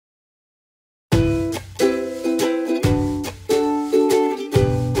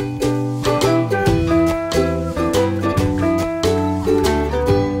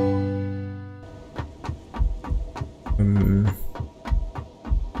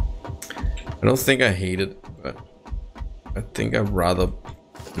I don't think I hate it, but I think I'd rather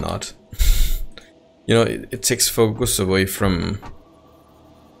not. You know, it takes focus away from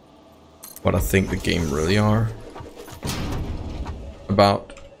what I think the game really are about.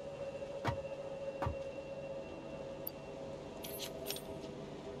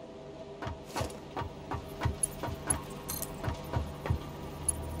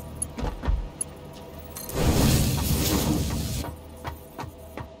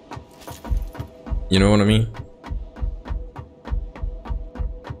 You know what I mean?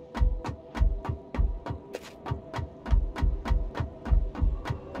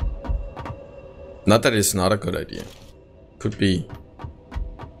 Not that it's not a good idea. Could be.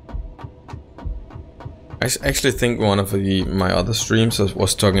 I actually think one of my other streams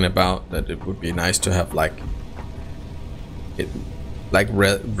was talking about that it would be nice to have like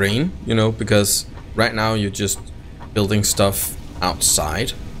rain, you know, because right now you're just building stuff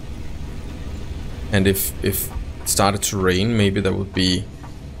outside. And if it started to rain, maybe there would be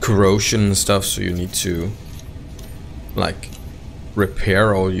corrosion and stuff, so you need to like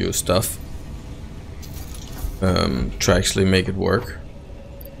repair all your stuff to actually make it work.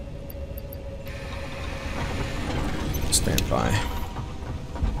 Stand by.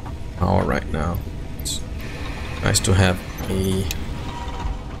 Power right now. It's nice to have a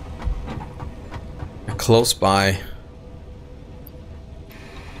close by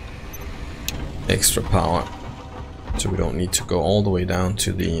extra power, so we don't need to go all the way down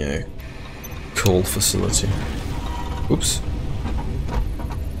to the coal facility. Oops.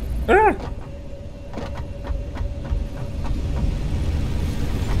 Ah!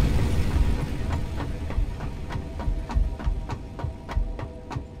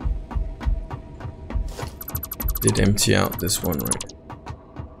 Did empty out this one, right?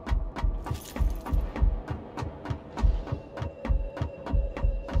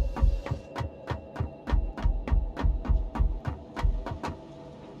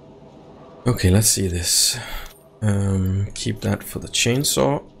 Okay, let's see this. Keep that for the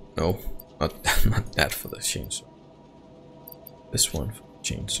chainsaw. No, not that for the chainsaw. This one for the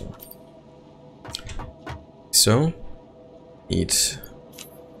chainsaw. So, need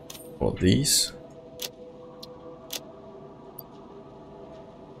all these.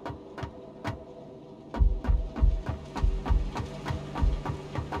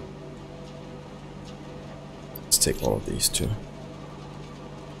 Let's take all of these too.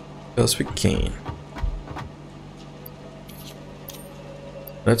 Because we can.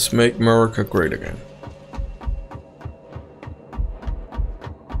 Let's make America great again.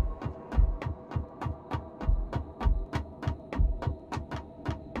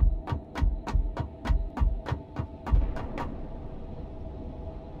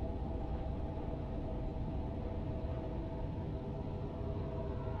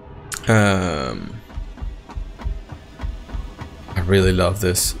 I really love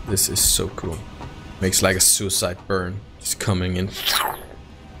this. This is so cool. Makes like a suicide burn. Just coming in.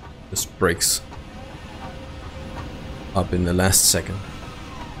 Just breaks up in the last second.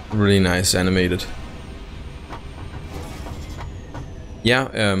 Really nice animated. Yeah,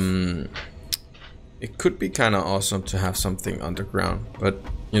 it could be kind of awesome to have something underground, but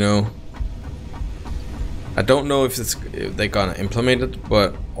you know, I don't know if they're gonna implement it,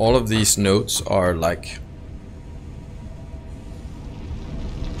 but all of these nodes are like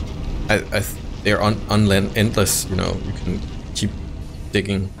they're endless. You know, you can keep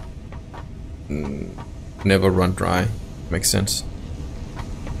digging, never run dry. Makes sense.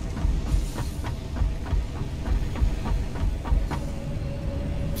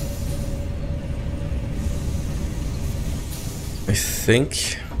 I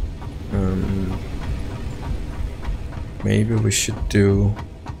think maybe we should do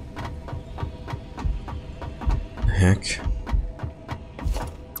the heck.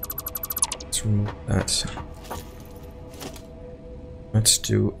 Let's remove that. Let's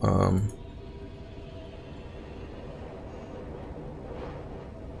do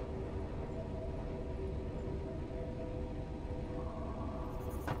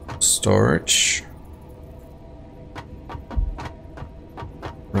storage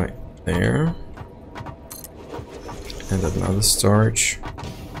right there, and another storage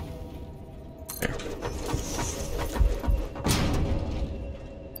there.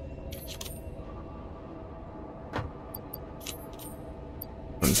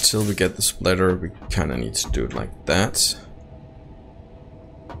 Until we get the splitter, we kind of need to do it like that.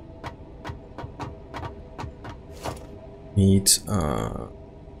 Need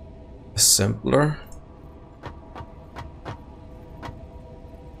assembler.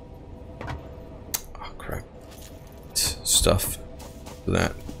 Oh crap. Stuff for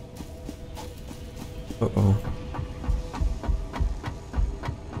that. Uh-oh.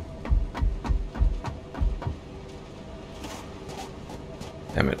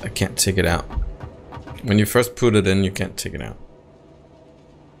 Damn it, I can't take it out. When you first put it in, you can't take it out.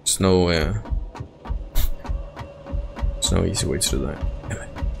 There's no easy way to do that. Damn it.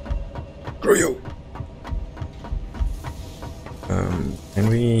 Screw you! Can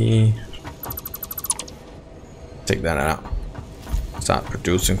we take that out? Start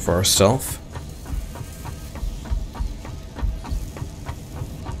producing for ourselves.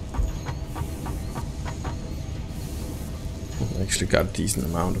 Actually got a decent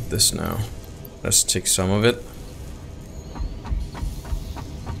amount of this now. Let's take some of it.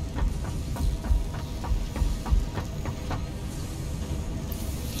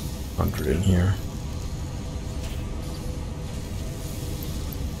 In here.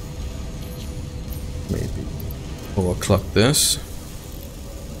 Maybe overclock this.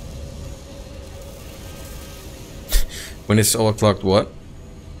 When it's overclocked, what?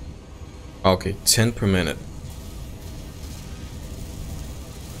 Okay, 10 per minute.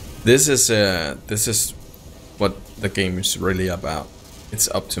 This is what the game is really about. It's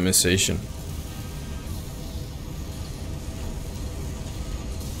optimization.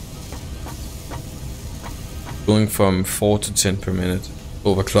 Going from 4 to 10 per minute,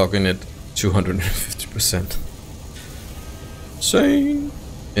 overclocking it 250%. Insane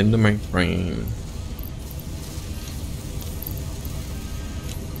in the main brain.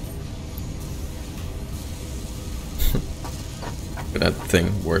 Look at that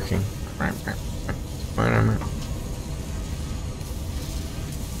thing working.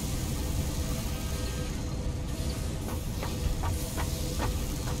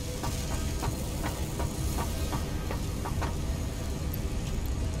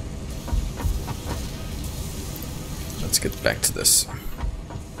 Let's get back to this. I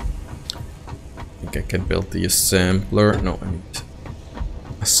think I can build the assembler. No, I need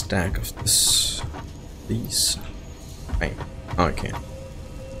a stack of this. These. Bang. Oh, I can't.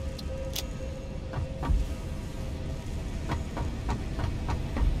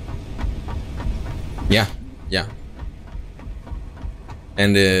 Yeah.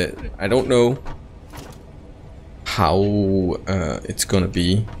 And I don't know how it's gonna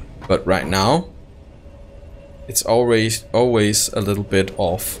be, but right now it's always a little bit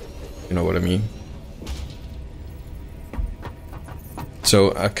off. You know what I mean? So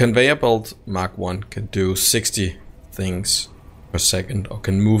a conveyor belt Mark 1 can do 60 things per second, or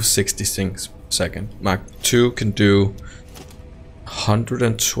can move 60 things per second. Mark 2 can do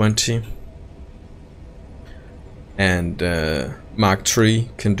 120, and Mark 3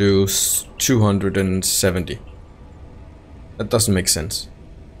 can do 270. That doesn't make sense.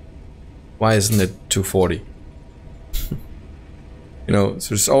 Why isn't it 240? You know,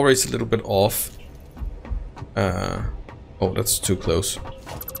 so it's always a little bit off. Oh, that's too close.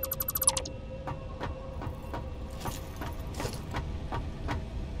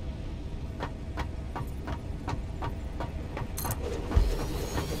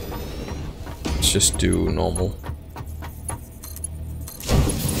 Let's just do normal.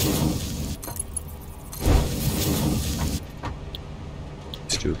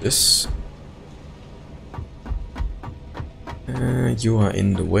 Let's do this. You are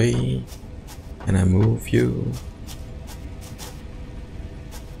in the way. Can I move you?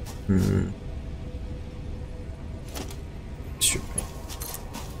 Should be.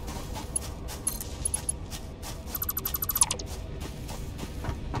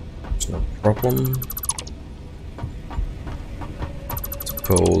 There's no problem. It's a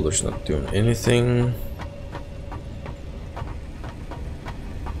pole, there's not doing anything.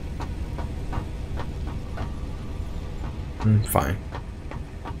 Fine.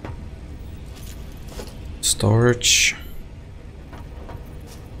 Storage.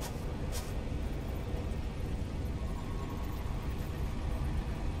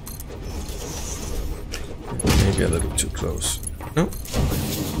 Maybe a little too close. No.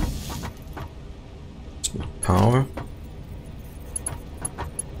 Just need power.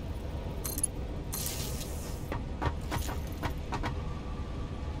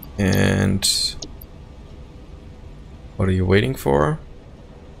 And what are you waiting for?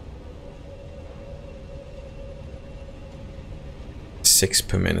 Six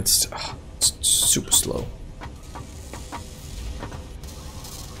per minute. Oh, it's super slow.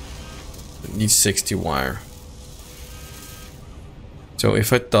 It needs 60 wire. So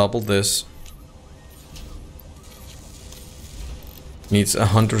if I double this, needs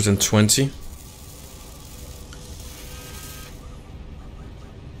 120.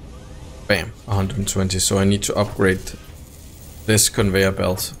 Bam, 120. So I need to upgrade this conveyor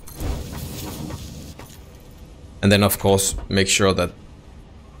belt And then of course make sure that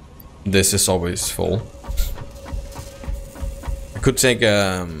this is always full. I could take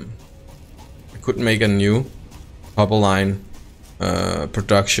I could make a new copper line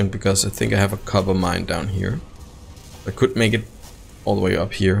production, because I think I have a copper mine down here. I could make it all the way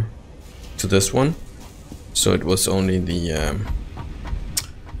up here to this one, so it was only the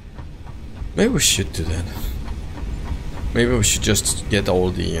maybe we should do that. Maybe we should just get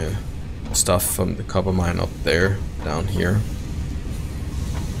all the stuff from the copper mine up there down here.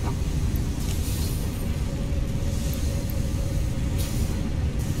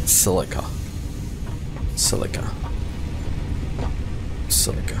 Silica.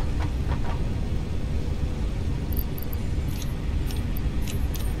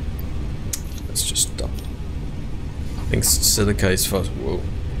 Let's just stop. I think silica is for... Whoa.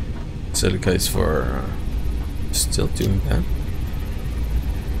 Silica is for... still doing that.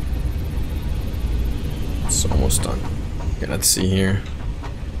 It's almost done. Okay, let's see here.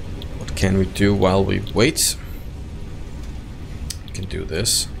 What can we do while we wait? We can do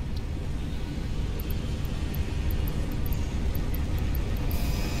this.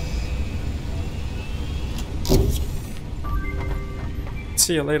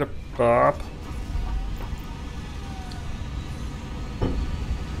 See you later, Bob.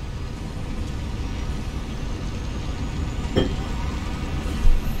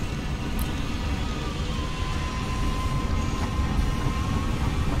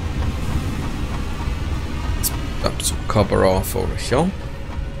 Dump some copper off over here.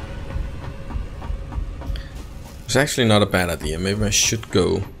 It's actually not a bad idea. Maybe I should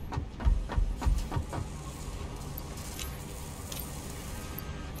go.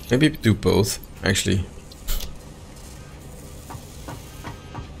 Maybe do both, actually.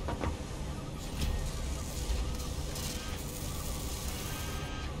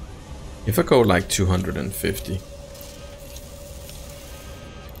 If I go like 250,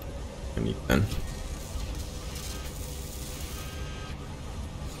 I need 10.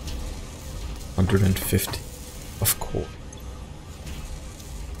 $150, of course.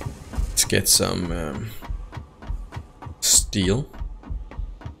 Let's get some steel.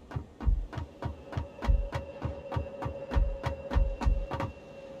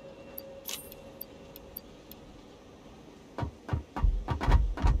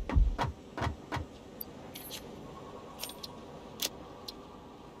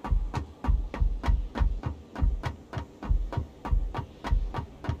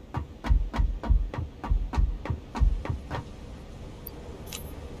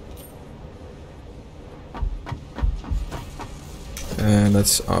 And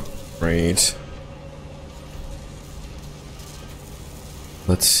let's upgrade.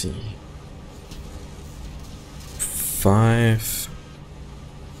 Let's see. 5,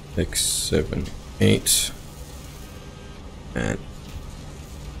 6, 7, 8. And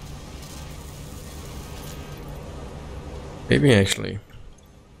maybe actually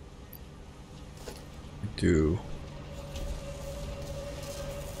do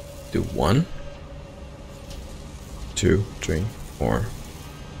 1, 2, 3, 4,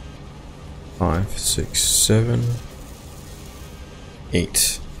 5, 6, 7,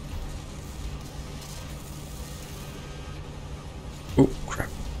 8. Oh crap.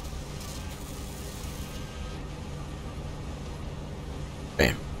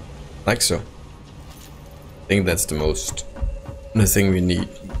 Bam. Like so. I think that's the thing we need,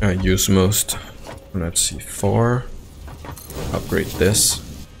 use most. Let's see, 4. Upgrade this.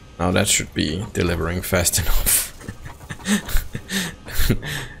 Now that should be delivering fast enough.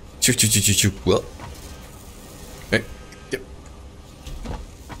 Well, okay. Yep.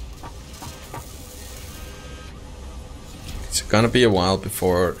 It's gonna be a while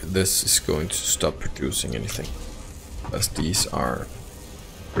before this is going to stop producing anything, as these are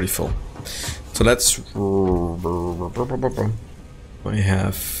pretty full. So let's. I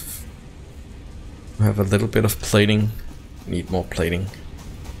have a little bit of plating. Need more plating.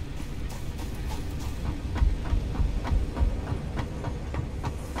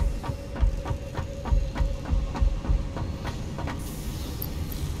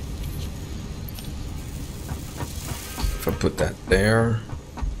 If I put that there,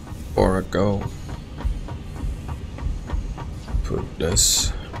 or I go put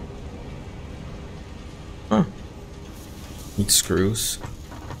this. Huh. Need screws.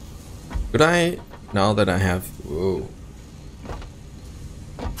 Could I, now that I have, whoa.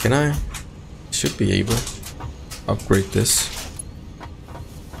 Can I? Should be able to upgrade this.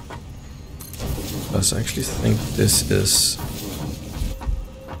 Because I actually think this is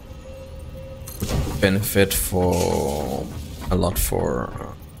benefit for a lot for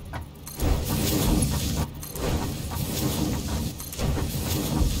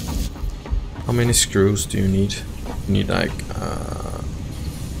How many screws do you need? You need like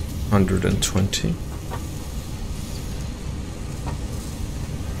 120.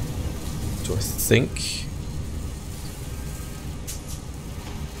 So I think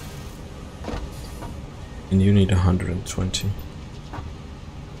and you need 120.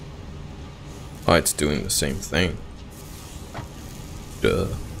 Oh, it's doing the same thing. Duh.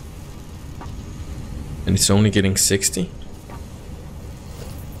 And it's only getting 60?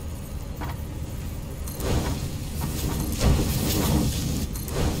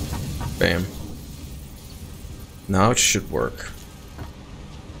 Bam. Now it should work.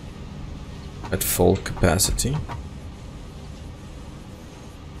 At full capacity.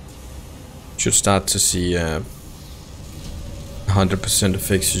 Should start to see 100%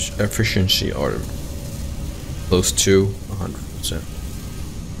 efficiency, or close to 100%.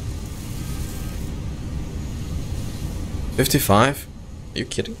 55? Are you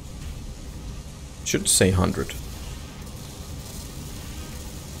kidding? Should say 100.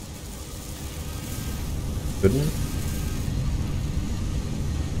 Couldn't it?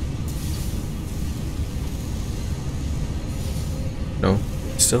 No,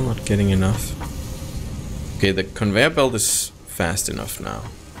 still not getting enough. Okay, the conveyor belt is fast enough now.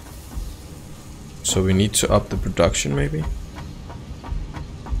 So we need to up the production maybe?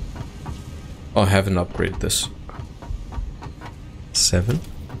 Oh, I haven't upgraded this. 7?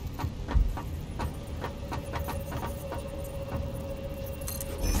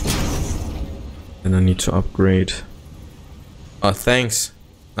 And I need to upgrade. Oh, thanks.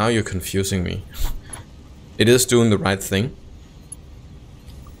 Now you're confusing me. It is doing the right thing,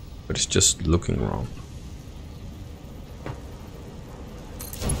 but it's just looking wrong.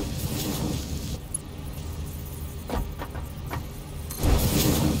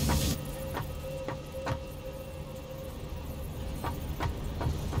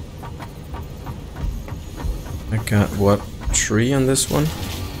 I got what? 3 on this one?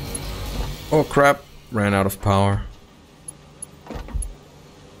 Oh crap, ran out of power.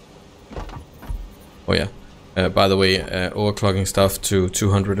 Oh yeah, by the way, overclocking stuff to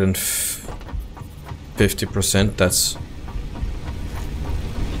 250%, that's...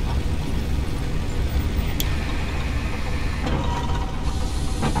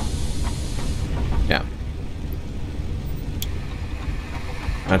 yeah.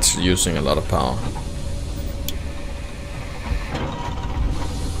 That's using a lot of power.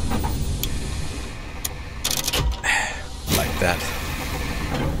 That.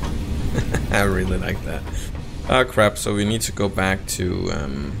 I really like that. Oh crap, so we need to go back to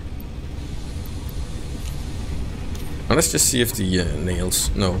well, let's just see if the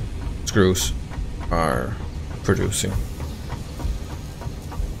screws are producing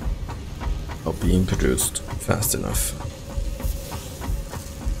or being produced fast enough.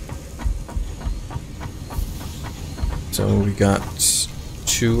 So we got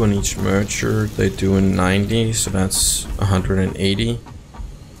 2 on each merger. They do in 90, so that's 180.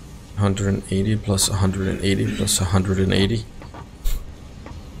 180 plus 180 plus 180.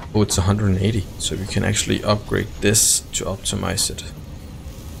 Oh, it's 180. So we can actually upgrade this to optimize it.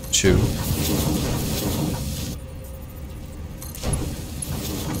 2.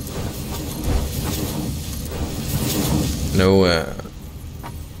 No,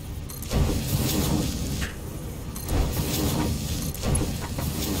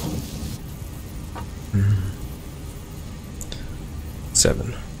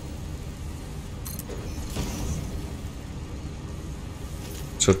 7.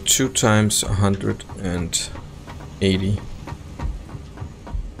 So 2 times 180.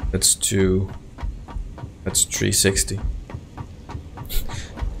 That's 2. That's 360.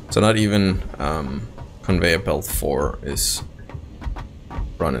 So not even conveyor belt 4 is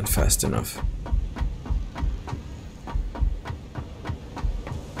running fast enough.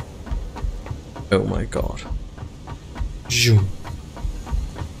 Oh my god. Zoom.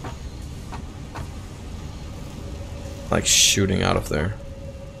 Like shooting out of there.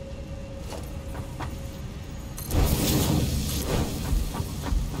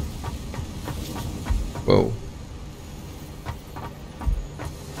 Whoa.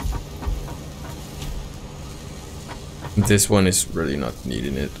 This one is really not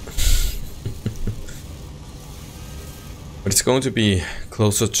needing it. But it's going to be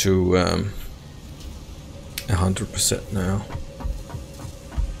closer to 100% now.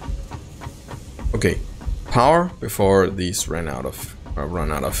 Okay. Power before these run out of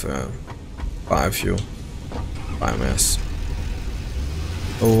biofuel, biomass.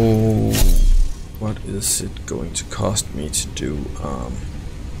 Oh, what is it going to cost me to do?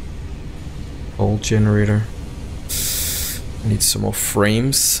 Old generator. I need some more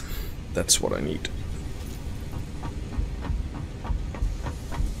frames. That's what I need.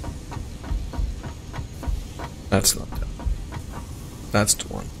 That's not that. That's the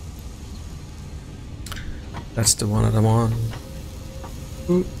one. That's the one that I want.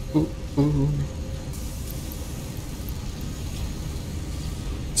 Ooh, ooh, ooh.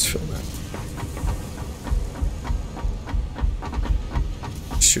 Let's fill that.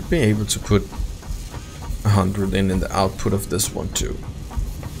 Should be able to put 100 in the output of this one too.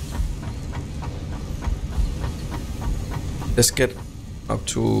 Let's get up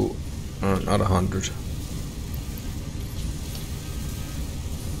to not 100.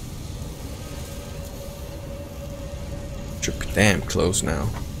 Should be damn close now.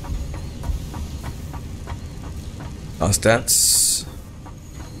 That's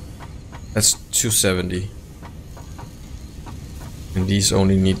 270. And these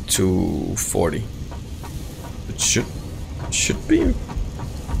only need 240. It should be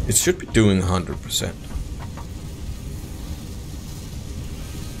doing 100%.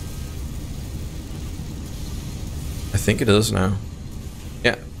 I think it is now.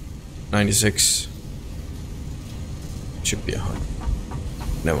 Yeah, 96. Should be 100.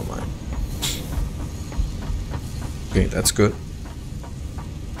 Never mind. Okay, that's good.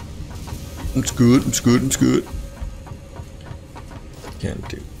 It's good. It's good. It's good. Can't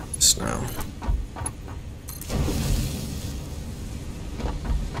do this now.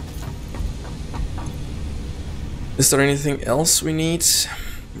 Is there anything else we need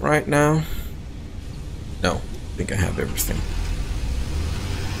right now? No, I think I have everything.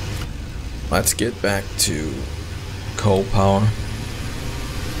 Let's get back to coal power.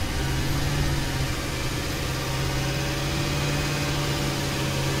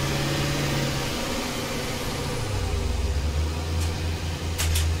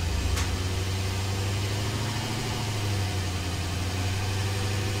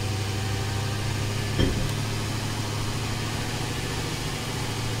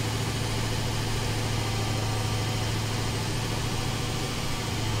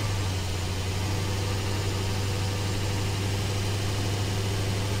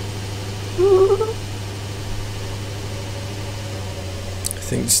 I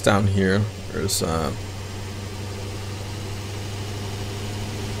think it's down here. There's a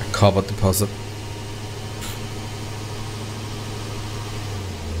copper deposit.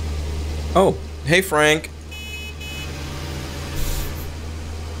 Oh, hey Frank.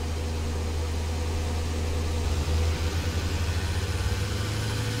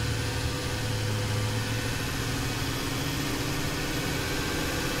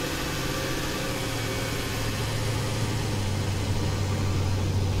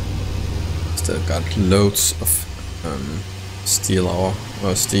 Still got loads of steel ore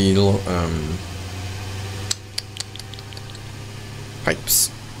or steel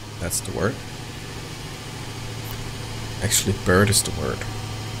pipes. That's the word. Actually, bird is the word.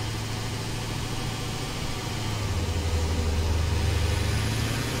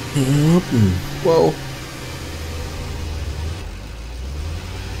 Whoa.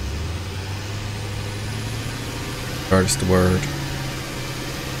 Bird is the word.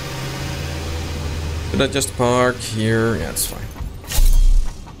 Did I just park here? Yeah, it's fine.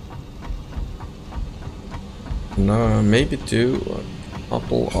 No, maybe do a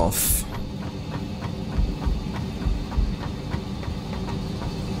couple of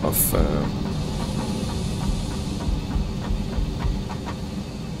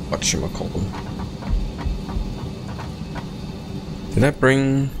whatchamacallit. Did I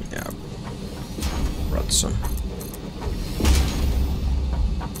bring? Yeah, brought some.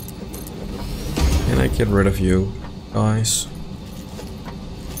 Can I get rid of you guys?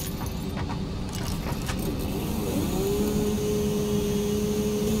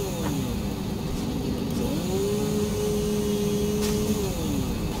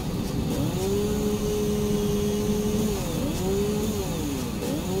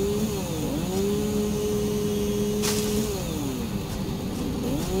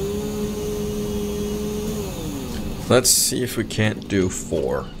 Let's see if we can't do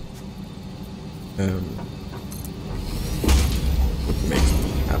 4. Would make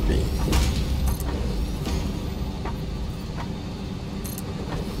me happy.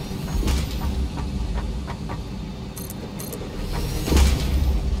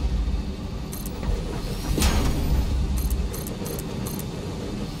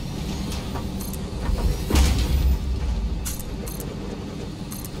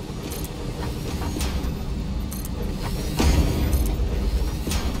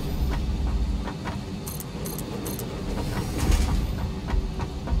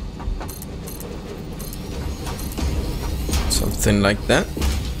 Something like that.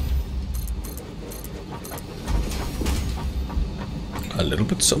 little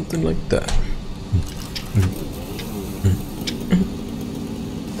bit something like that.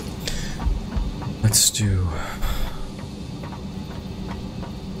 Let's do...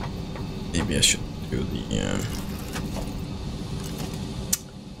 Maybe I should do the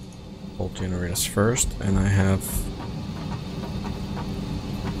bolt generators first, and I have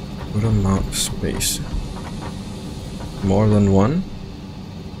a good amount of space. More than one?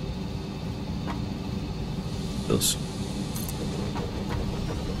 Those.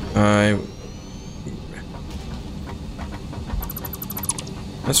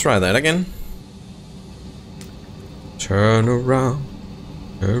 Let's try that again. Turn around.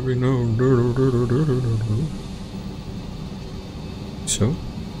 Every no. So.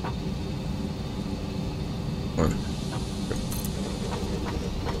 One.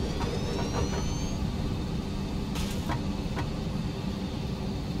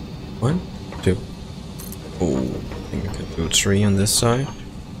 One, two. Oh, I think I can do 3 on this side.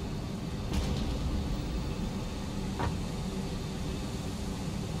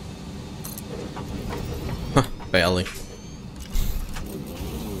 Huh, barely.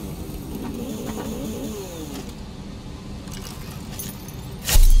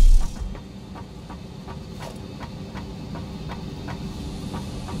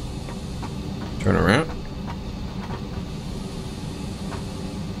 Turn around.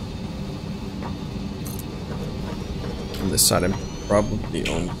 On this side, I'm probably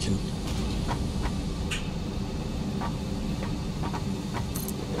only can.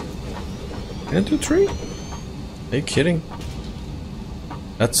 Can I do 3? Are you kidding?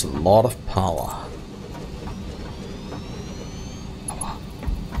 That's a lot of power.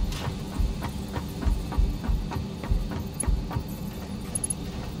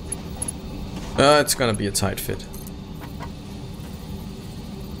 It's gonna be a tight fit.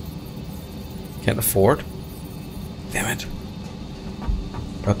 Can't afford. Damn it.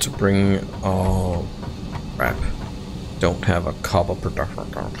 Got to bring... Oh, crap. Don't have a cobble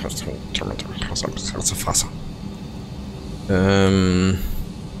production. Let's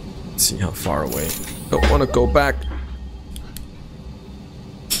see how far away. Don't want to go back.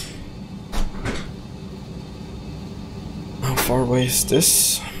 How far away is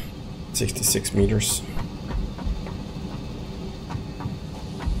this? 66 meters.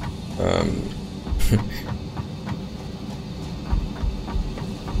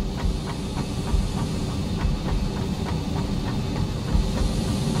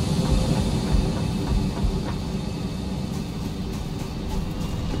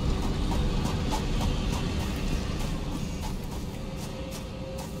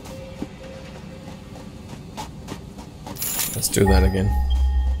 Let's do that again.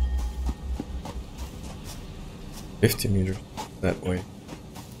 50 meters that way.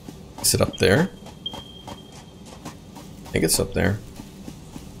 Is it up there? I think it's up there.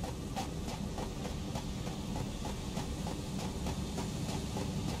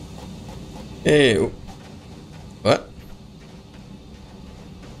 Hey, what?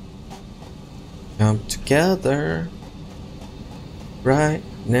 Come together right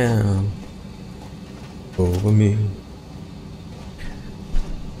now over me.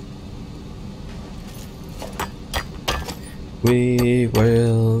 We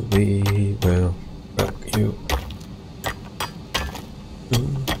will rock you.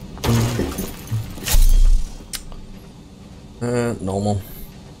 Normal.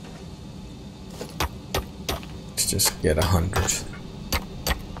 Let's just get 100.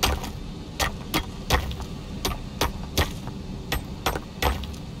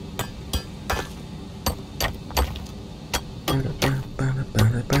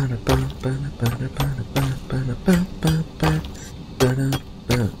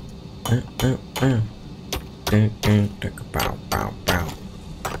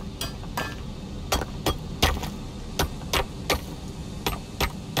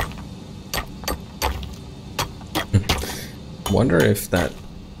 Wonder if that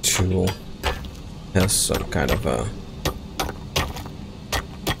tool has some kind of a,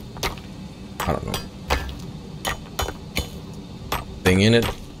 I don't know, thing in it,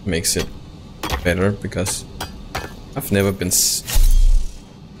 makes it better, because I've never been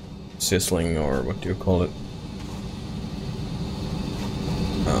sizzling, or what do you call it?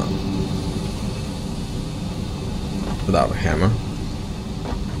 Without a hammer.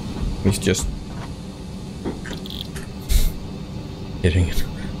 He's just hitting it.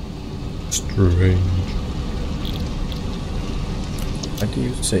 Strange. Why do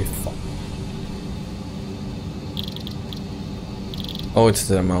you say fuck? Oh, it's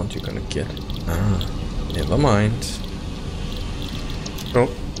the amount you're gonna get. Ah, never mind.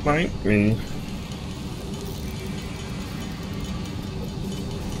 Don't mind me.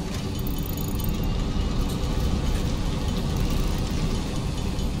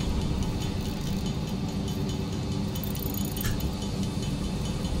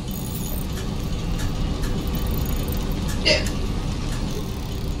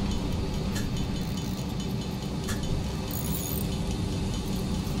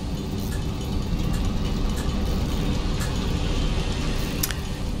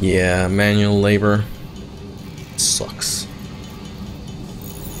 Yeah, manual labor sucks.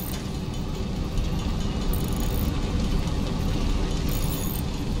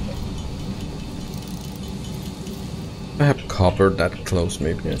 I have copper that close,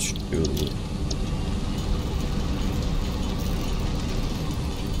 maybe I should do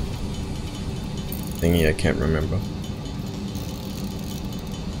thingy, I can't remember.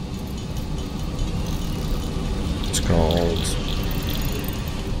 It's called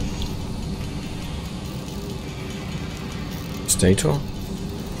Stator.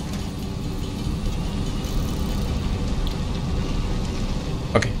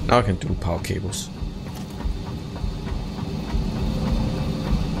 Okay, now I can do power cables.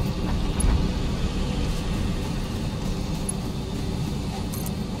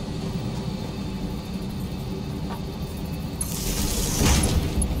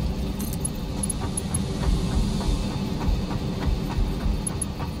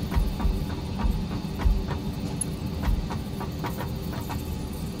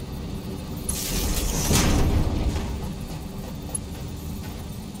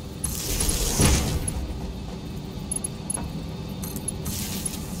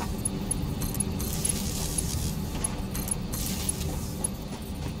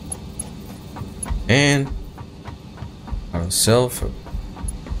 And ourselves a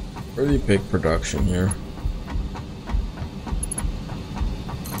pretty big production here.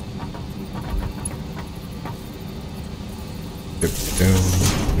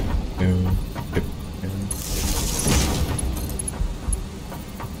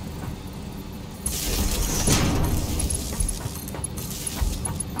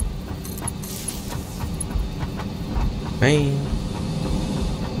 Bang.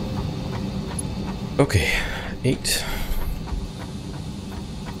 Okay, 8.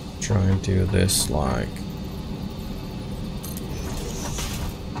 Try and do this like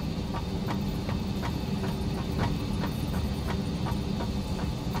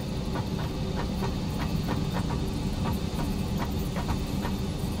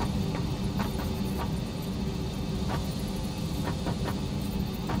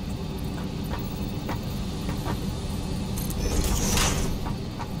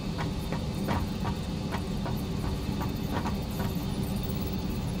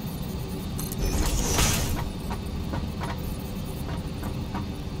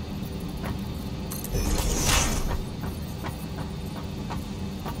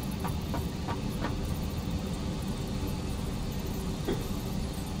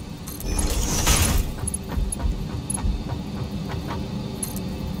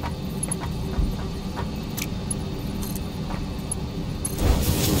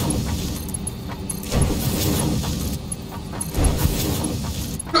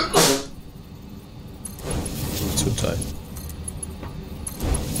too tight.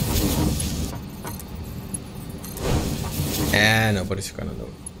 And nobody's gonna know.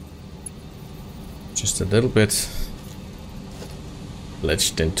 Just a little bit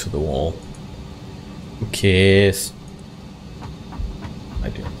ledged into the wall. Who cares? I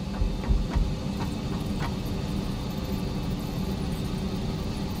do.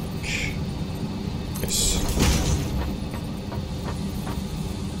 Yes.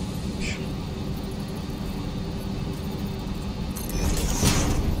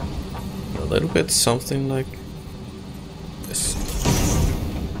 A little bit something like this.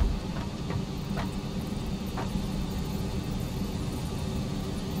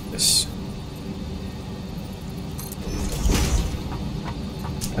 This.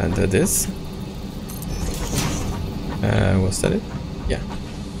 And this. Was that it? Yeah.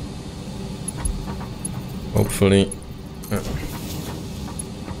 Hopefully.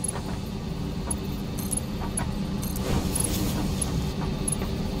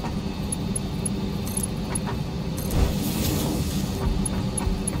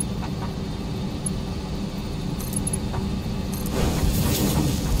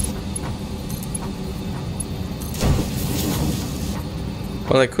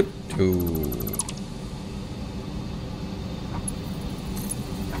 Well, I could do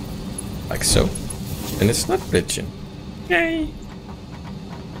like so, and it's not glitching. Yay!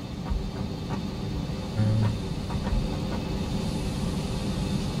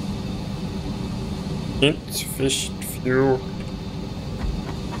 Insufficient fuel.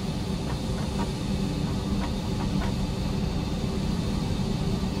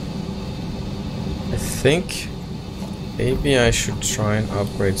 I think maybe I should try and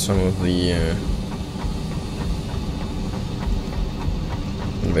upgrade some of the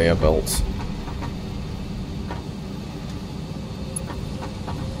conveyor belts.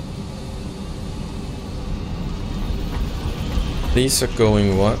 These are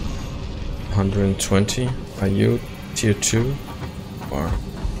going what? 120. Are you tier 2? Or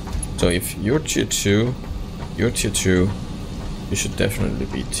so if you're tier 2, you're tier 2, you should definitely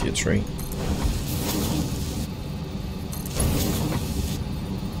be tier 3.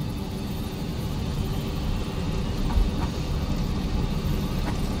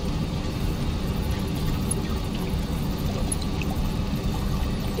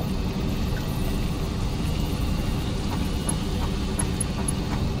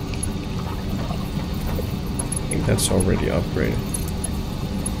 I think that's already upgraded.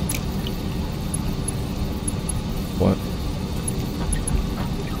 What?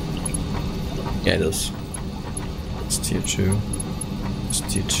 Yeah, it is. It's tier 2. It's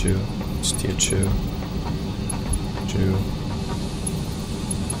tier 2. It's tier 2. 2.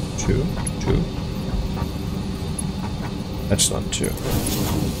 2. 2. That's not 2.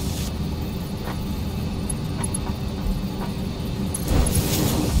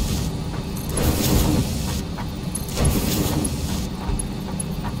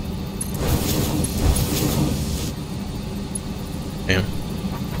 Yeah.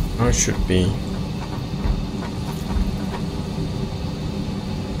 Now it should be.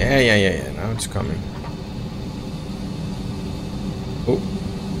 Yeah. Now it's coming. Oh.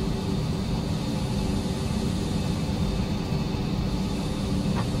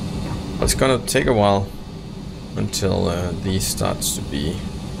 It's gonna take a while until these starts to be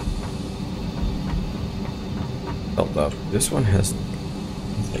built up. This one has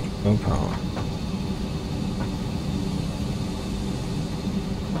no power.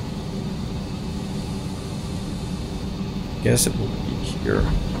 Guess it will be here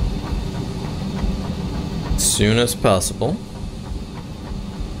as soon as possible.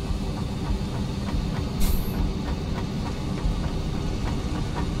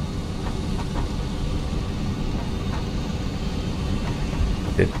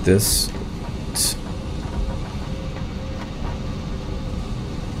 Hit this.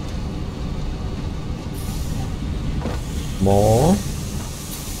 More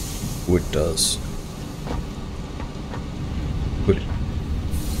wood does. Wood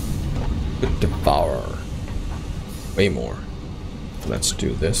devourer. Way more. Let's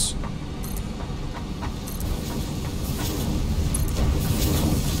do this.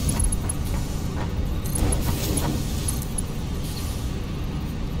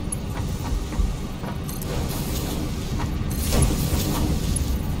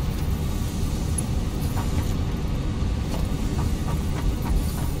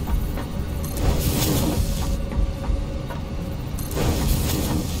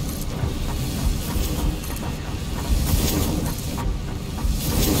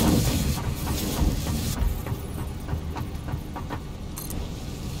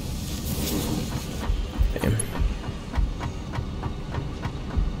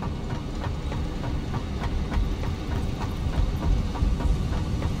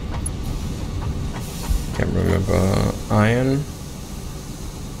 Can't remember. Iron.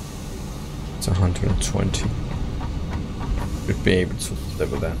 It's 120. Should be able to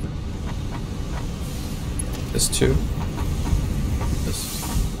deliver that. This too. This.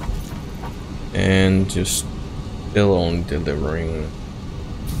 And just still only delivering.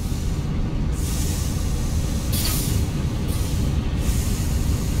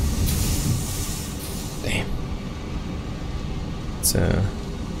 Damn.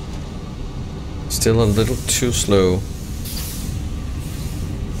 It's still a little too slow.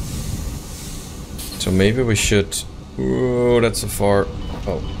 So maybe we should. Whoa, that's a far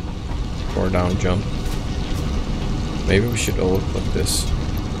down jump. Maybe we should overclock this.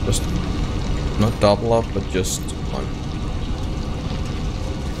 Just not double up, but just one.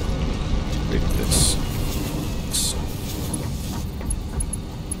 Read this.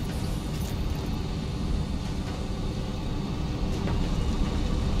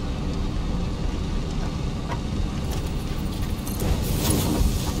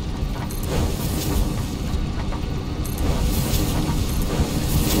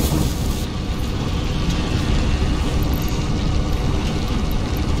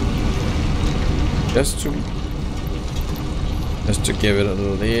 Just to give it a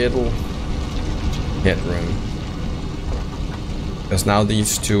little headroom. Because now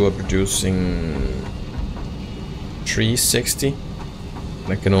these two are producing 360.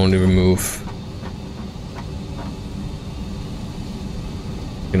 I can only remove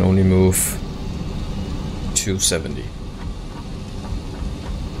 270.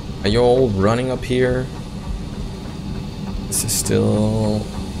 Are you all running up here? This is still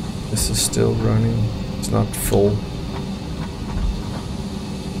running. It's not full.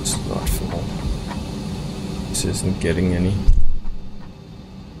 It's not full. This isn't getting any.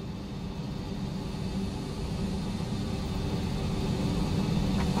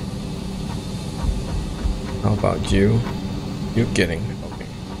 about you? You getting, okay.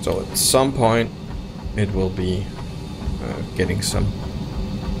 So at some point it will be getting some.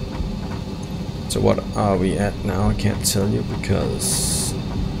 So what are we at now? I can't tell you because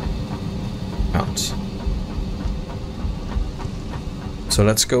counts. So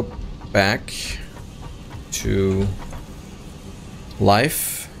let's go back to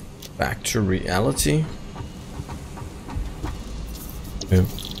life, back to reality. Dum,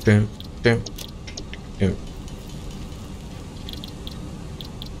 dum, dum, dum.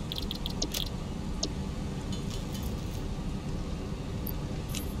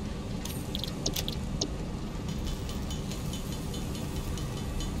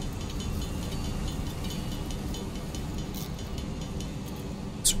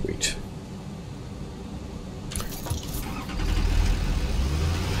 Sweet.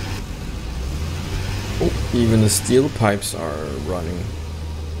 Oh, even the steel pipes are running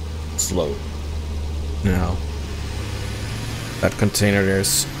slow now. That container there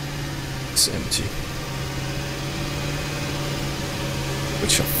is empty,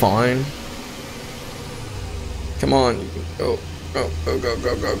 which are fine. Come on, you can go, go, go, go,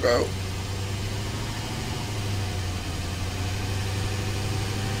 go, go, go.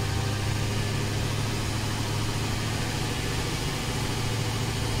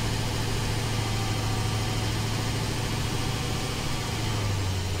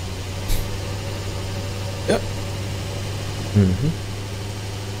 Yep.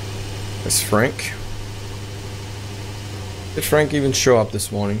 There's Frank. Did Frank even show up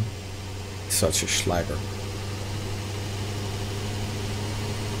this morning? Such a schlagger.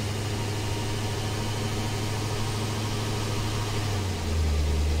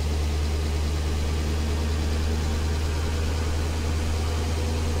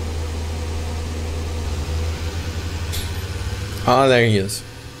 Ah, there he is.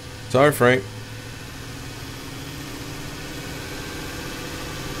 Sorry, Frank.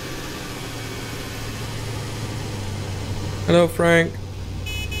 Hello, Frank. I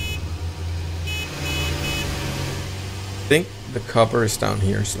think the copper is down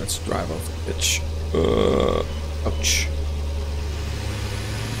here, so let's drive off the pitch. Ouch.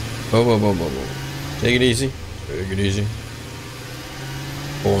 Whoa, whoa, whoa, whoa, whoa. Take it easy. Take it easy.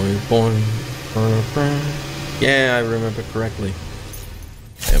 Boing, boing. Yeah, I remember correctly.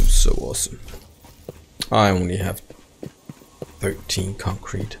 I am so awesome. I only have 13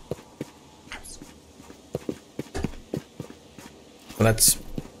 concrete. Let's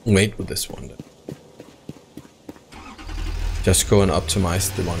wait with this one then. Just go and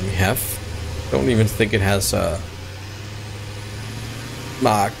optimize the one we have. Don't even think it has a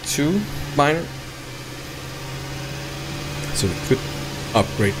Mark II miner. So we could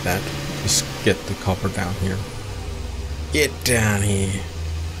upgrade that. Just get the copper down here. Get down here.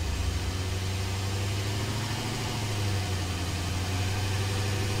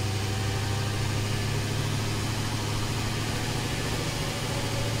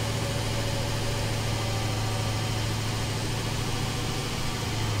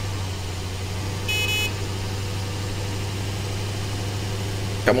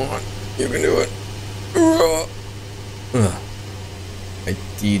 Come on, you can do it. I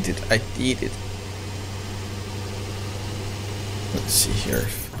did it, I did it. Let's see here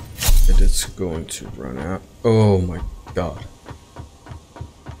if it is going to run out. Oh my god.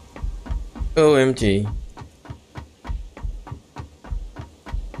 OMG.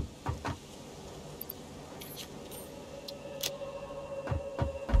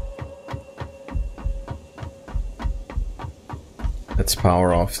 Let's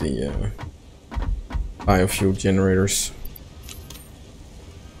power off the biofuel generators.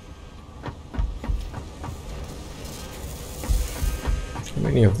 How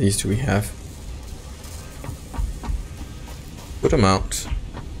many of these do we have? Put them out.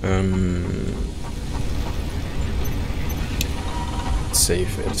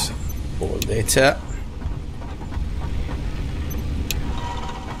 Save it for later.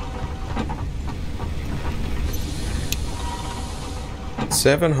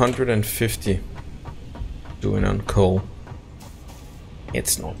 $750 doing on coal.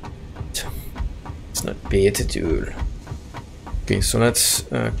 It's not bad, dude. Okay, so let's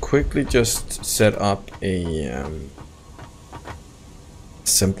quickly just set up a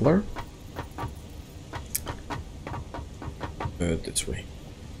simpler. This way.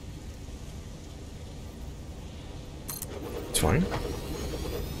 It's fine.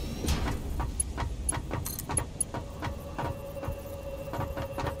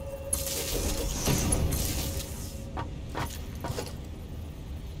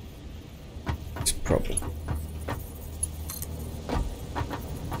 It's probably.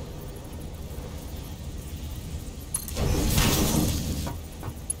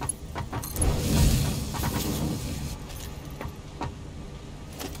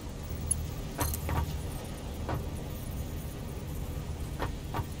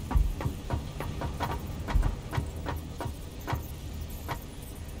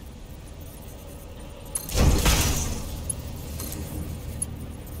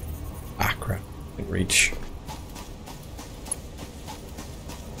 reach.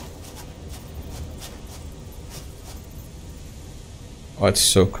 Oh, it's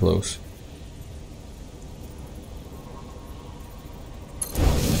so close.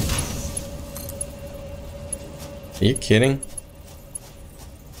 Are you kidding?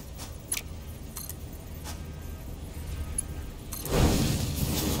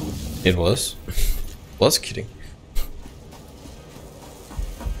 It was. Was kidding.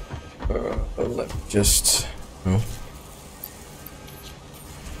 Let me just... No.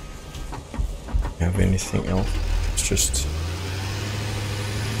 Have anything else? Let's just...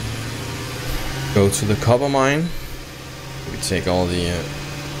 go to the copper mine. We take all the...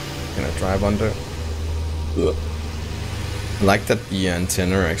 gonna drive under. Ugh. I like that the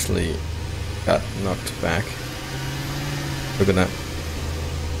antenna actually got knocked back. Look at that.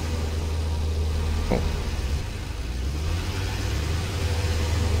 Oh.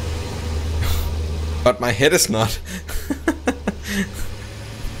 But my head is not.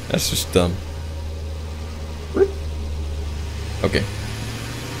 That's just dumb. Okay.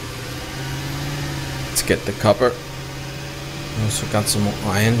 Let's get the copper. Also got some more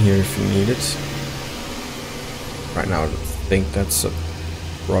iron here if you need it. Right now I think that's a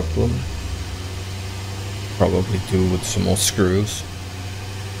problem. Probably do with some more screws.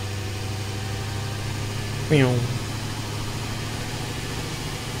 Meow.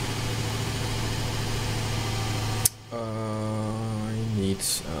 I need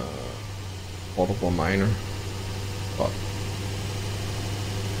a portable miner. But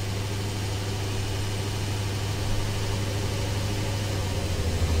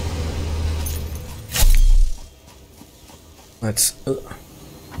let's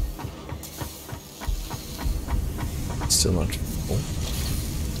still not full.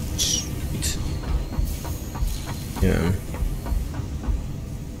 Sweet. Yeah.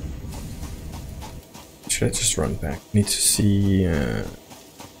 Should I just run back? Need to see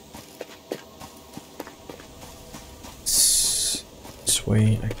this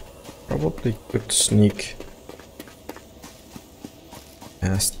way. I probably could sneak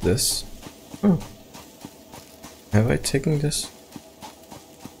past this. Oh. Have I taken this?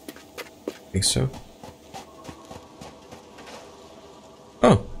 I think so.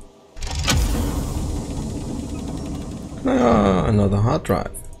 Oh! Ah, another hard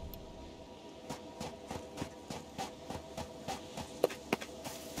drive.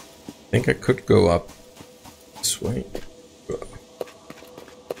 I think I could go up this way.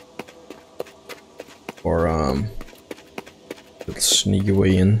 Or, let's sneak your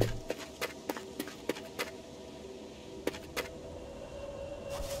way in.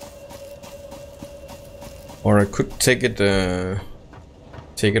 Or I could take it over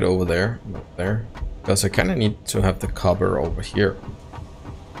there, because I kind of need to have the copper over here.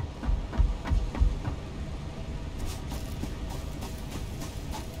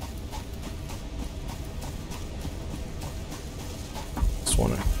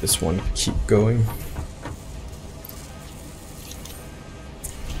 This one keep going.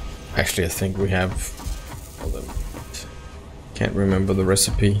 Actually, I think we have. Hold on. Can't remember the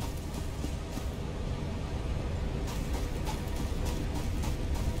recipe.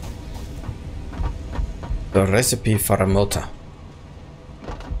 The recipe for a motor.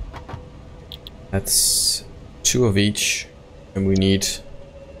 That's 2 of each, and we need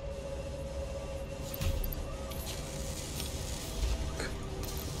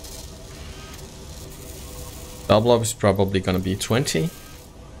double up is probably gonna be 20.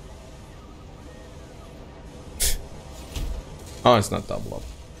 Oh, it's not double up.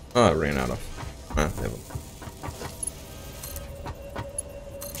 Oh, I ran out of. Never.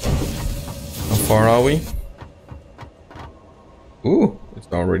 How far are we? Ooh,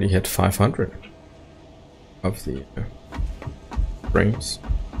 it's already hit 500 of the frames.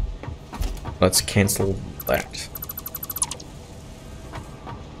 Let's cancel that.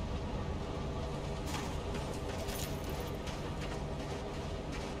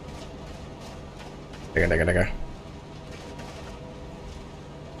 Digga.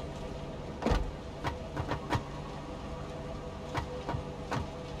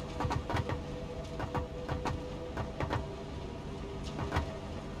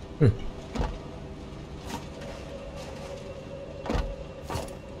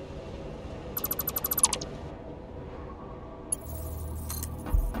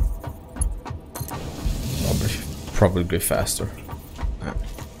 Probably faster.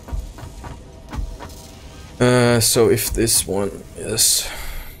 So if this one is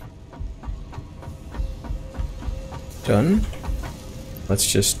done, let's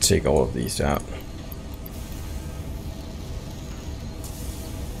just take all of these out.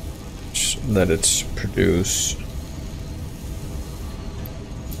 let it produce.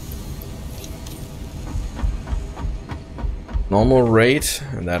 Normal rate,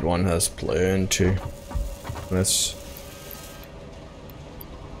 and that one has plenty. Let's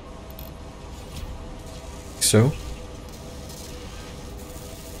so.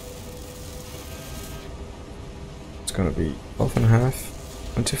 It's gonna be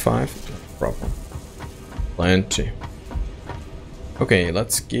 12.5, 25, no problem. Plenty. Okay,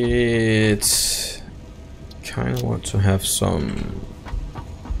 let's get. Kind of want to have some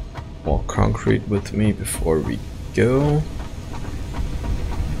more concrete with me before we go.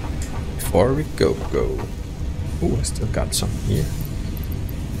 Before we go. Ooh, I still got some here.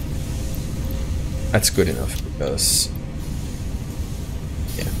 That's good enough because,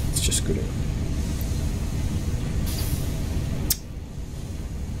 yeah, it's just good enough.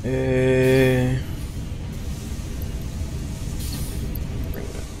 Bring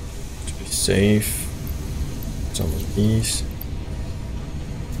that to be safe. Some of these.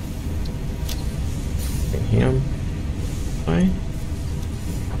 Bring him. Fine.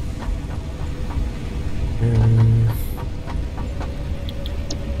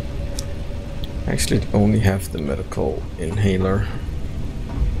 Actually, only have the medical inhaler.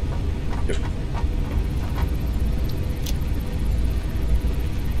 Yep.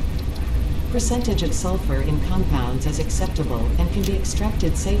 Percentage of sulfur in compounds is acceptable and can be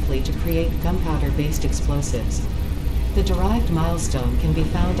extracted safely to create gunpowder-based explosives. The derived milestone can be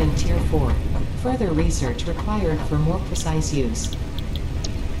found in Tier 4. Further research required for more precise use.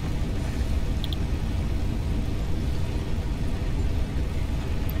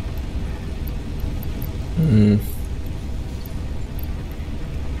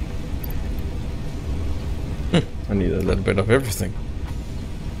 I need a little bit of everything.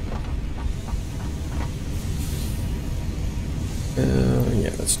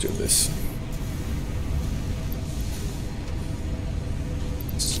 Yeah, let's do this.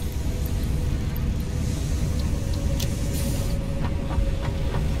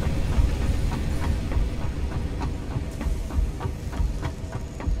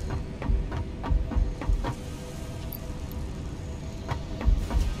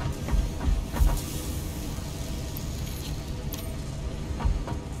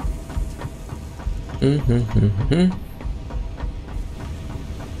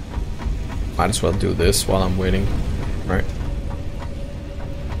 Might as well do this while I'm waiting. Right.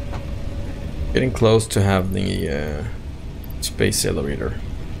 Getting close to have the space elevator.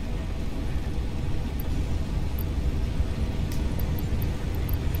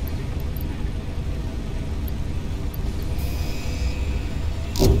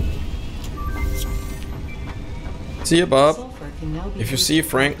 See you, Bob. If you see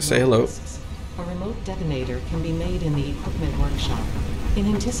Frank, say hello. A remote detonator can be made in the equipment workshop. In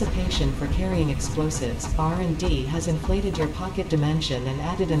anticipation for carrying explosives, R&D has inflated your pocket dimension and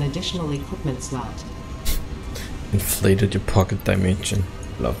added an additional equipment slot. Inflated your pocket dimension.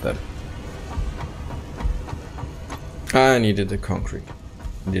 Love that. I needed the concrete.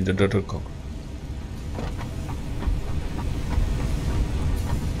 Needed the concrete.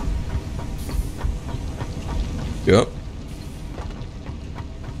 Yep.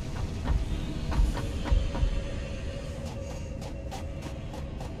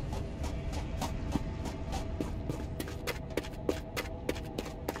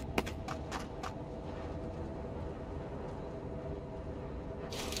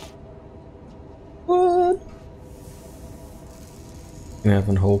 What? Can I have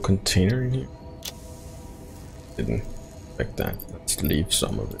a whole container in here? Didn't expect that. Let's leave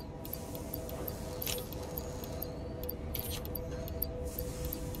some of it.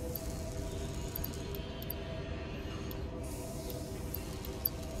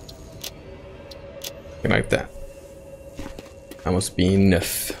 Like that. That must be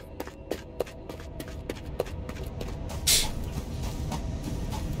enough.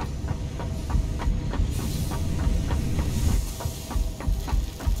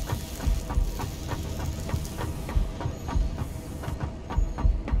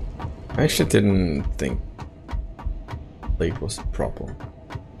 I actually didn't think plate was a problem.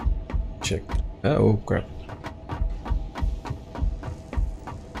 Check. Oh crap.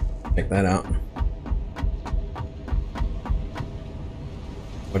 Check that out.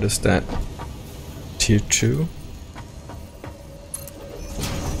 What is that? Tier 2?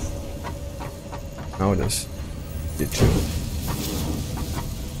 Now it is. Tier 2.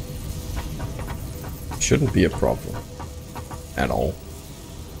 Shouldn't be a problem. At all.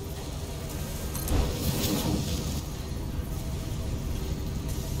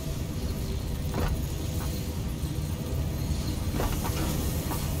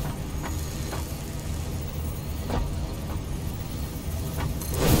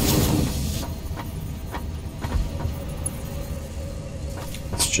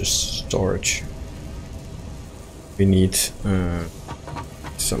 That's just storage. We need some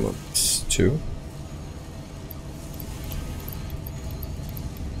of this too.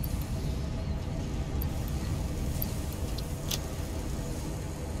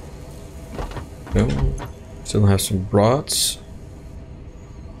 No, still have some rods.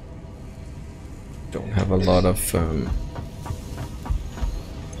 Don't have a lot of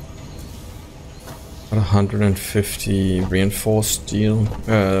 150 reinforced steel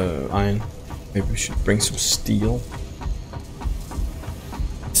iron. Maybe we should bring some steel.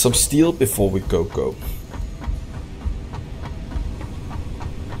 Some steel before we go.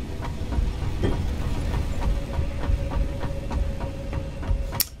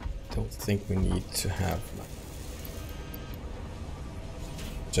 Don't think we need to have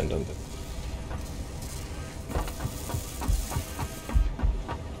send on the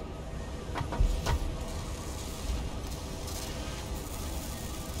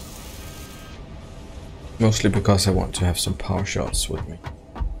mostly because I want to have some power shots with me.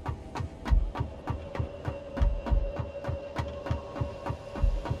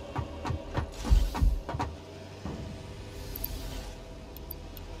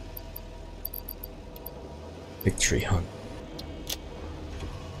 Victory hunt.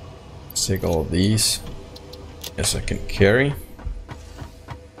 Let's take all of these. Yes, I can carry.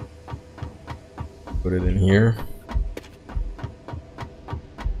 Put it in here.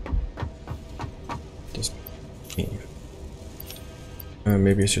 Just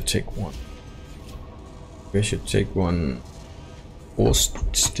maybe I should take one. Maybe I should take one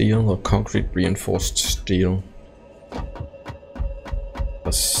forced steel or concrete reinforced steel.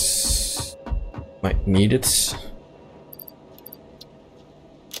 Because might need it.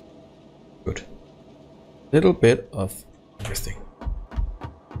 Good. Little bit of everything.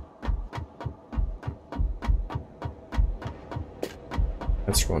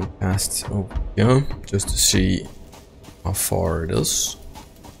 Let's run past over here just to see how far it is.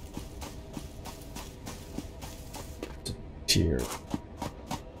 Tier.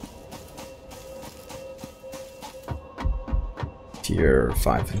 Tier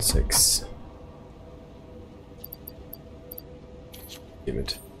 5 and 6. Give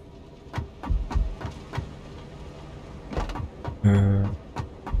it.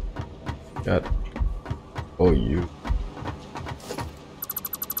 Got OU.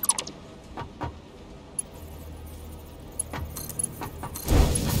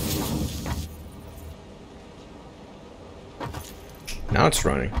 Now it's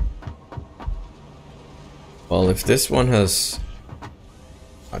running. Well, if this one has...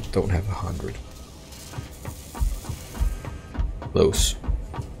 I don't have 100. Close.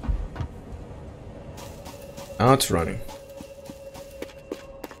 Now it's running.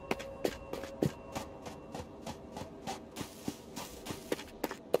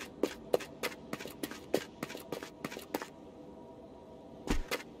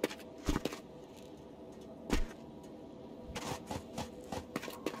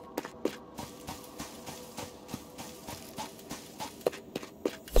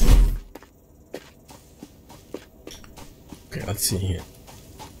 Okay, let's see here.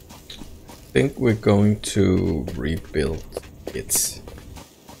 I think we're going to rebuild it.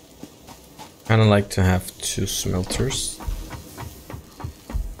 Kind of like to have 2 smelters.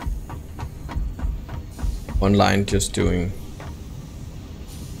 One line just doing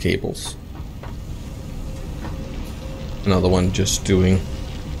cables. Another one just doing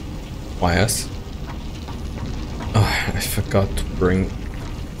wires. Oh, I forgot to bring...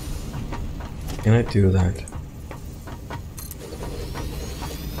 Can I do that?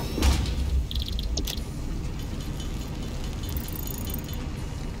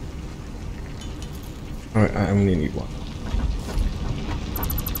 Alright, I only need one.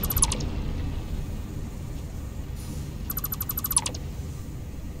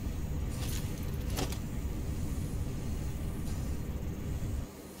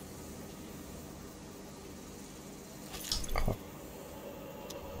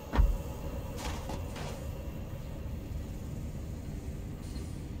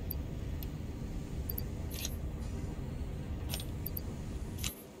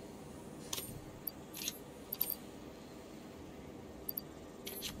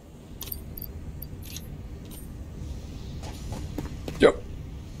 Yep.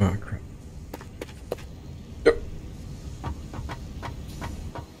 Oh crap. Yep.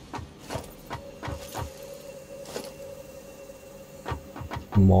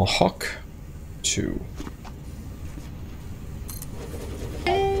 Mohawk 2.